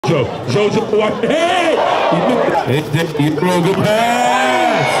Jojo, what? Hey! He threw a good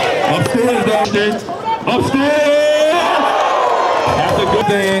pass. Upstairs, upstairs. That's a good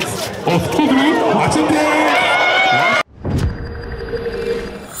dance. Oh, excuse me. Watch him dance.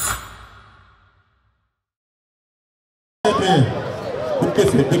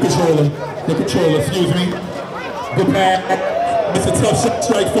 The controller, excuse me. Good pass. Mr. Tough shot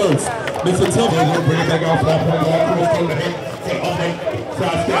strike first. Mr. Tough, bring it back out.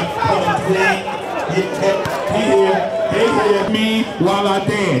 Side step, 1, 3, he here, me while I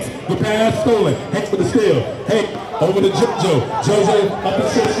dance. The pass stolen, heck with the steal. Hey, over to Jojo. Jojo up to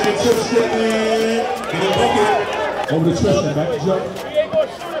Tristian. Get a bucket. Over to Tristian, back to Jojo.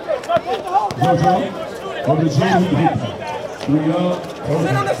 Jojo, over to Jimmy. 3 up, over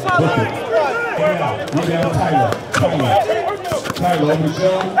to bucket. Rebound, Tyler, over to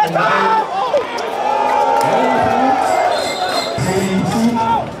Joe.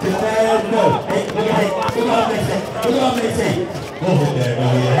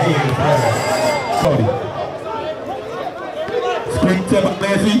 Spring step up,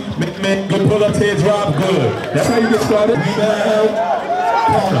 Nancy. Man, good pull up, tear drop, good. That's how you get started. Rebound.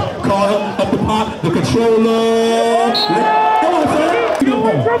 Corner, up the pop, the controller. Come on, son. Get the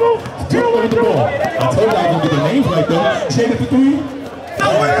ball. Jump over the ball. I told you I was going to get the names right there. Check it for 3.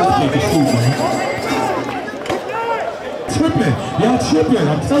 Tripping. Y'all tripping.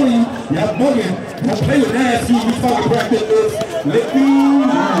 I'm telling you, y'all bugging. Don't play with ass. You fucking practice this. Let me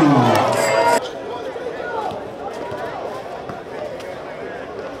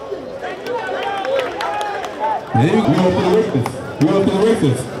We go to the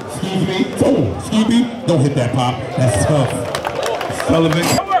races. Excuse me. Oh, excuse me. Don't hit that pop. That's tough. Sullivan.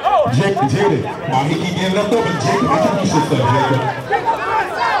 Jake Jada. While he keep getting left over, Jake, introduce yourself, Jacob.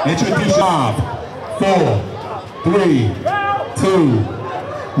 Introduce 5, 4, 3, 2,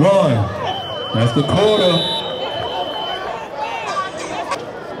 1. That's the quarter.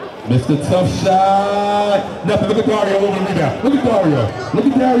 Mr. Tough Shot. Nothing. Look at Dario over the rebound. Look at Dario. Look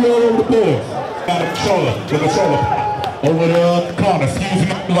at Dario over the boards. Got a controller. The controller. Over the corner. Excuse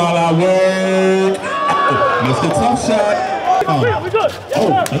me while I work. Mr. Tough Shot. Oh,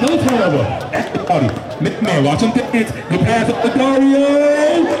 another turnover. At the party. Man, watch him dance. Good pass up to Dario.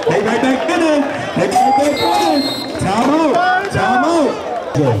 They right back in him. Time out.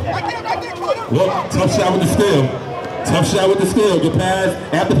 Look, Tough Shot with the steal. Good pass.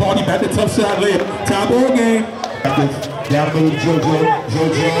 At the party, back to Tough Shot later. Time ball game. Down to Jojo.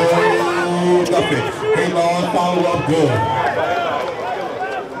 Nothing. Haylon, follow up, good.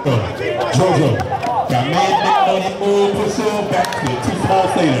 Jojo. Got man on the move, push on back to it. 2 small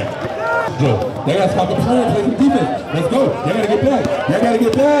later. Joe, they gotta stop the play some defense. Let's go. They gotta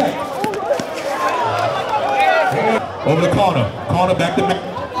get back. Over the corner. Back to me.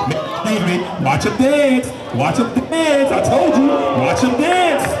 Excuse me. Watch him dance. I told you. Watch him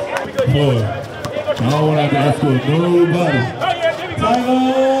dance. Boy, I don't want to have to escort nobody.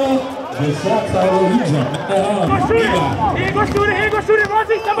 Tyler. Good shot, Tyler. You jumped. He ain't gonna shoot it,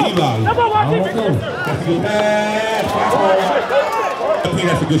 Marcy. Come on, Marcy. That's a good pass. I think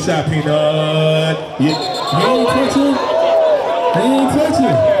that's a good shot, Peanut. Yeah. He ain't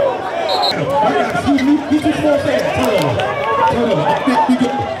touching. Excuse me. Get your small thing. Turnover.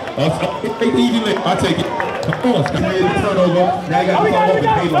 I'll take it. Come on. Turnover. Now you got to come over.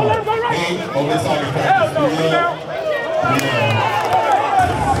 Haylon. Over the side.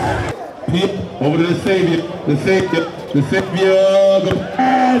 Over to the Savior. Good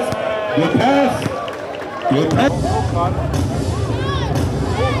pass.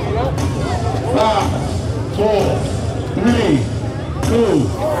 5, 4, 3, 2,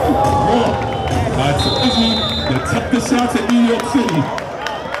 1. I told you, the toughest shots in New York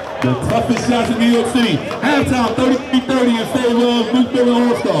City. Halftime 33-30 in favor of New Philly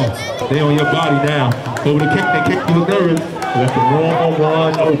All-Stars. They on your body now. Over the kick, they kick you the nervous. Left the wrong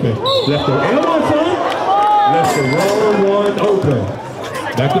one open. Left the wrong one open.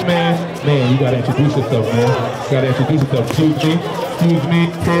 Back to man. Man, you gotta introduce yourself, man. Excuse me.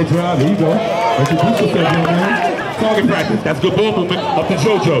 Tear drive. There you go. Introduce yourself, man. Target practice. That's good ball movement. Up to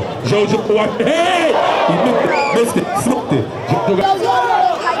Jojo. What? Hey! He missed it. Smoked it. Jojo got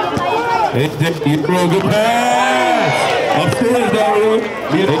he threw a good pass. Upstairs, Dario.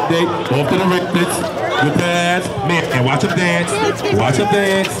 Off to the Rickets. Good pass. Man, and watch him dance. Oh,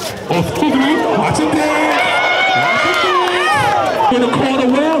 excuse me. Watch him dance. In the corner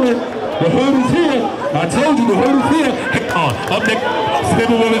wearing. The hood is here. I told you the hood is here. Up next.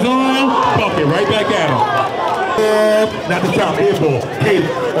 Sniffle with his arm. Bucket right back at him. Not the top. Air ball. Haylon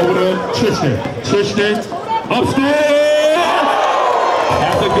over to Tristian. Upstairs.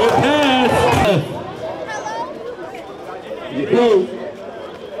 That's a good pass. Yo.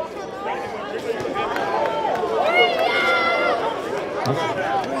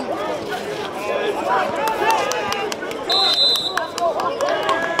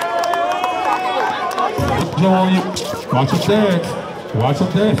 Watch him dance. Watch him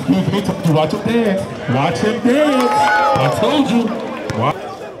dance. Excuse me, watch him dance. Watch him dance. I told you. Watch.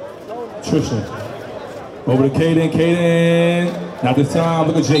 Tristian. Over to Kaden. Kaden. Not this time.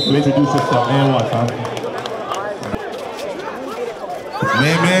 Look at Jacob. Introduce yourself. Man, watch, huh?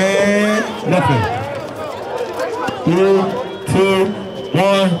 Man. Nothing. 3, 2,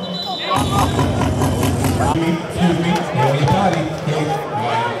 1. Excuse me. On your body. Kaden.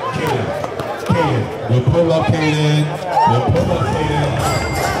 We'll pull up, Kaden. We'll pull up, Kaden.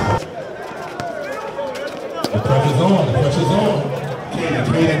 The pressure's on. The pressure's on.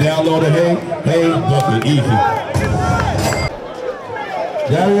 Kaden down low to Hay. Hay, bucket, easy.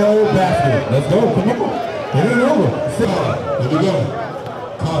 Dario, basket. Let's go. Come on. It ain't over. Here we go.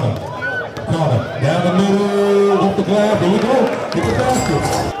 Connor. Down the middle. Off the glass. There we go. Get the basket.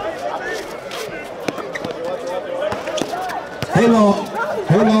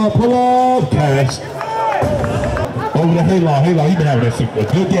 Haylon, pull up. Cash. Over to Haylon. He been having that super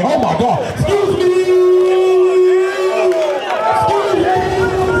good game. Oh my God. Excuse me.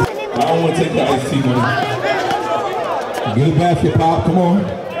 I don't want to take the ice tea with him. Get a basket, Pop. Come on.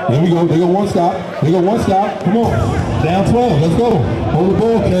 Here we go. They go one stop. Come on. Down 12. Let's go. Hold the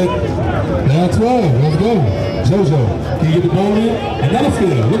ball, kid. Down 12. Let's go. JoJo. Can you get the ball in? Another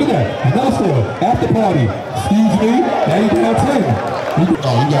steal. Look at that. Another steal. After party. Excuse me. Now you down 10.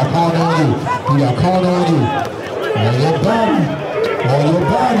 Oh, you got called on you. On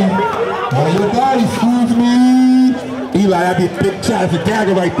your body, excuse me. Eli, that'd be a big shot. That's a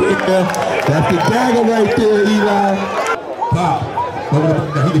dagger right there. That's the dagger right there, Eli. Pop. Over the,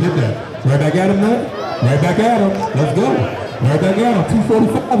 he can hit that. Right back at him, man. Right back at him. Let's go. Right back at him.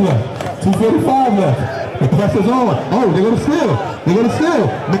 2:45 left. 2:45 left. The pressure's on. Oh, they're going to steal. Man,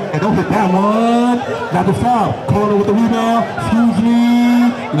 don't hit that one. Not the foul. Corner with the rebound. Excuse me.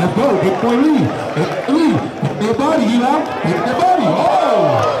 Let's go. 8-point lead. Hit your body, Eli. Hit your body.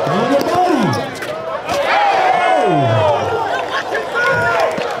 Oh! Hit your body. Oh!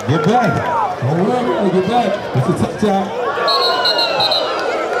 Get back. All right, get back. It's a tough shot.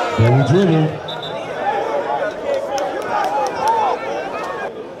 There we dribble.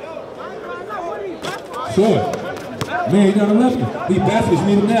 Short. Man, he done 11. These baskets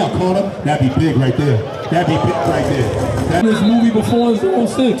need him now, corner. That'd be big right there. That is movie before it's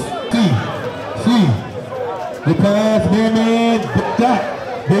 06. See. The pass, man.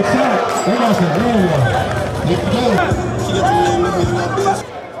 Big shot. They got some real one. Let's go.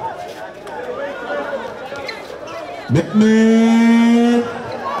 McMahon.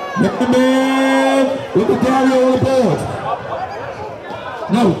 Look at Dario on the board.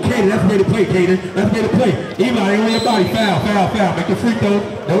 No, Kaden, that's ready to play, Kaden. That's ready to play. Eli, they on your body. Foul. Make a free throw.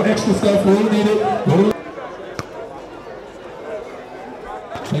 No extra stuff. We don't need it.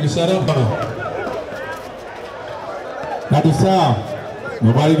 Take a shot up, buddy. Not this time.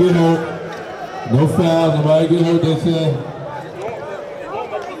 Nobody get hurt. No fouls. Nobody get hurt. They said.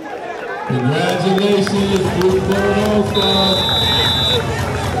 Congratulations, Breevort All-Stars.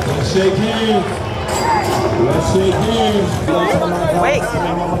 Let's shake hands. Wait.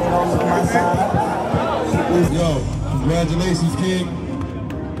 Yo, congratulations, King.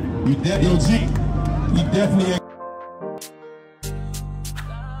 You definitely